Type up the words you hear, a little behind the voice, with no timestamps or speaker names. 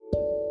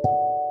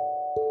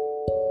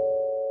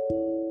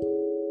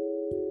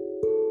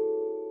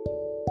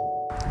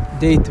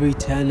day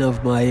 310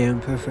 of my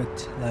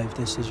imperfect life.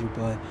 This is your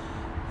boy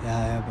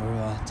Yahya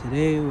Barua.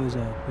 Today was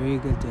a very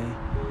good day.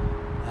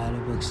 I had a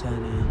book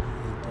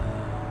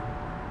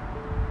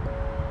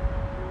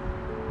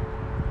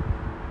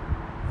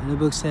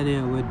signing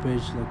at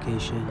Woodbridge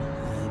location,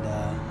 and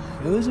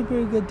it was a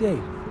very good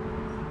day.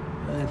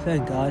 I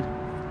thank God.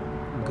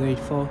 I'm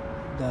grateful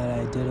that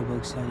I did a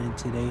book signing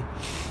today,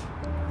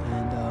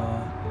 and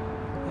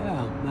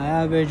my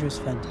average was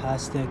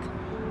fantastic.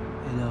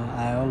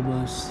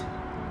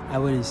 I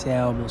wouldn't say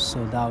I almost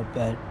sold out,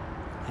 but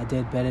I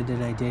did better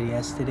than I did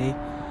yesterday,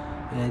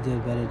 and I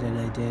did better than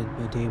I did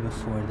the day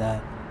before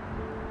that.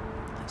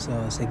 So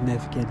a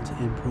significant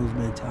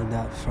improvement on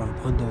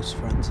those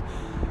fronts.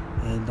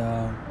 And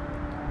the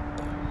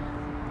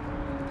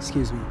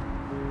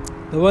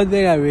one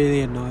thing that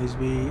really annoys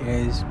me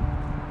is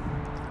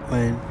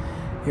when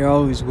you're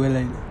always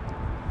willing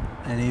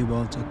and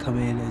able to come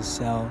in and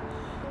sell,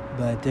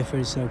 but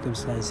different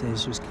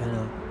circumstances just kind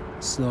of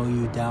slow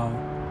you down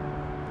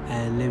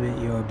and limit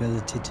your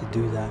ability to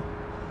do that.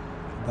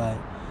 But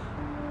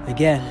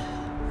again,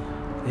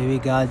 maybe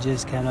God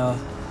is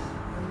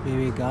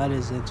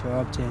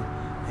interrupting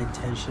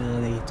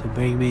intentionally to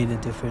bring me in a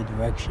different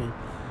direction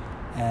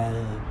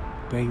and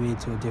bring me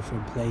to a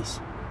different place,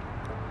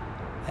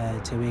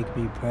 and to make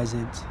me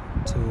present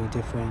to a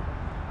different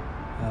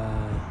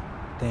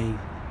thing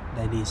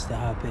that needs to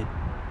happen.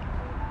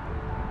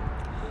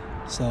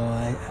 So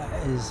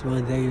is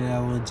one thing that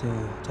I want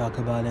to talk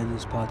about in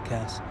this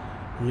podcast: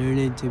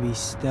 learning to be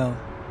still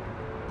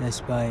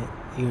despite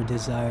your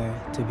desire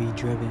to be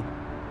driven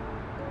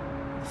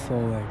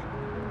forward.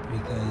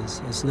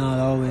 Because it's not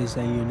always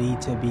that you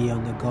need to be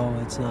on the go.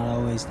 It's not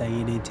always that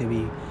you need to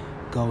be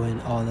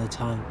going all the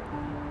time.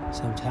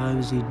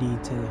 Sometimes you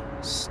need to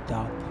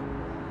stop.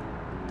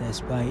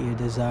 Despite your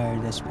desire,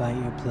 despite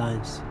your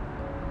plans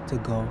to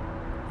go,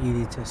 you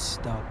need to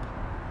stop.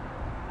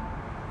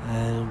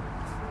 And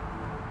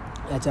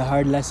that's a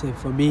hard lesson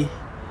for me.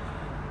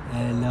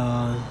 And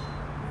I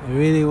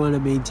really want to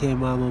maintain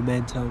my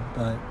momentum,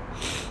 but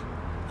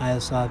I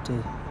also have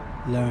to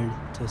learn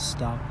to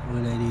stop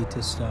when I need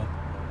to stop.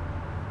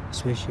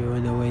 Especially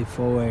when the way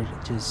forward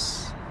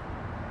just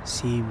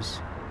seems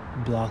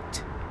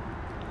blocked.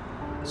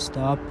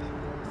 Stop,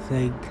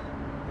 think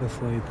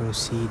before you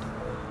proceed,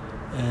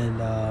 and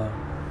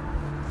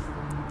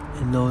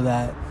know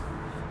that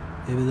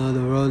even though the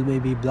road may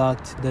be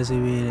blocked,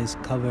 doesn't mean it's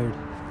covered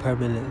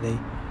permanently.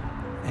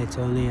 It's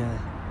only an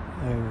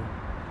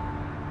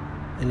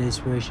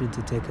inspiration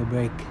to take a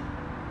break.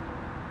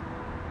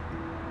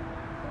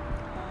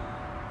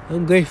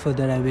 I'm grateful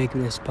that I make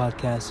this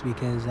podcast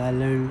because I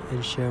learn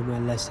and share my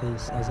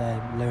lessons as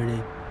I'm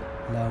learning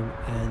them,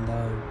 and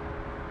I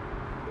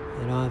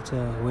don't have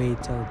to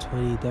wait till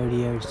 20, 30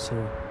 years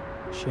to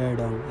share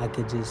them. I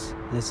could just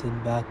listen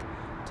back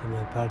to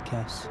my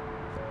podcast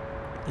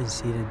and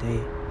see the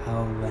day,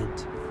 how it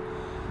went.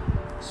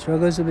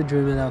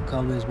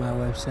 strugglesofadreamer.com is my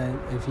website.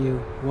 If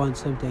you want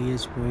something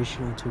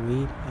inspirational to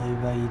read, I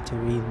invite you to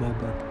read my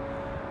book.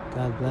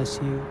 God bless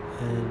you,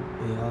 and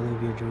may all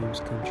of your dreams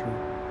come true.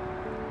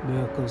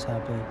 Miracles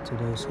happen to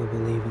those who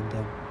believe in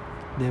them.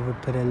 Never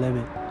put a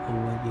limit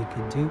on what you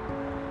can do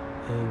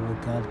and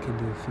what God can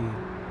do for you.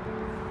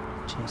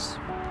 Cheers.